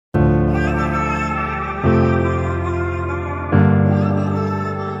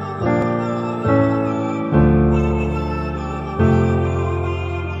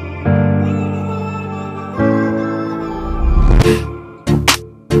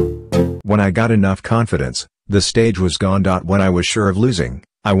When I got enough confidence, the stage was gone. When I was sure of losing,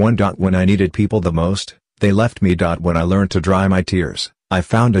 I won. When I needed people the most, they left me. When I learned to dry my tears, I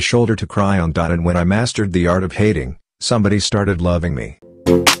found a shoulder to cry on. And when I mastered the art of hating, somebody started loving me.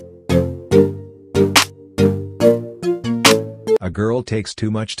 A girl takes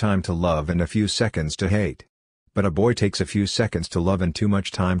too much time to love and a few seconds to hate. But a boy takes a few seconds to love and too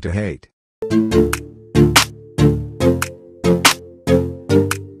much time to hate.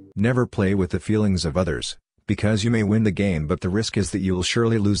 Never play with the feelings of others, because you may win the game but the risk is that you will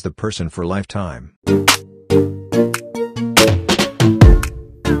surely lose the person for lifetime.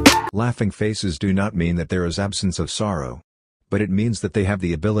 Laughing faces do not mean that there is absence of sorrow, but it means that they have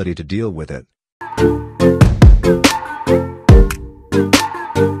the ability to deal with it.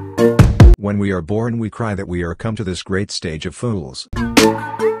 When we are born we cry that we are come to this great stage of fools.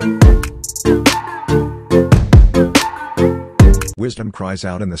 Wisdom cries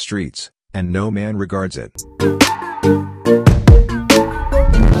out in the streets, and no man regards it.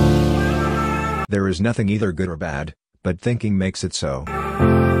 There is nothing either good or bad, but thinking makes it so.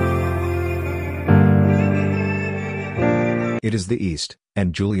 It is the east,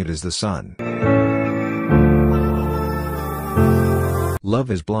 and Juliet is the sun.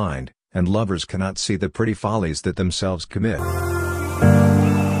 Love is blind, and lovers cannot see the pretty follies that themselves commit.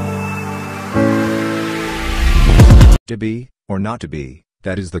 To be, or not to be,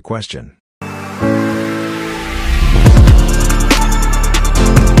 that is the question.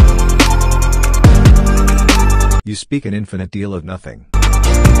 You speak an infinite deal of nothing.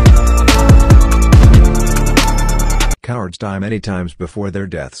 Cowards die many times before their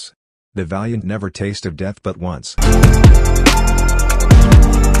deaths. The valiant never taste of death but once.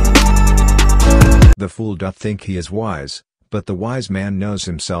 The fool doth think he is wise, but the wise man knows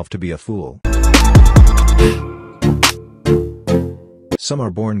himself to be a fool. Some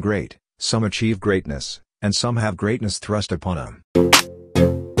are born great, some achieve greatness, and some have greatness thrust upon them.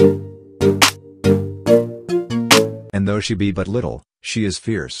 And though she be but little, she is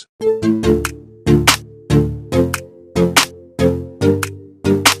fierce.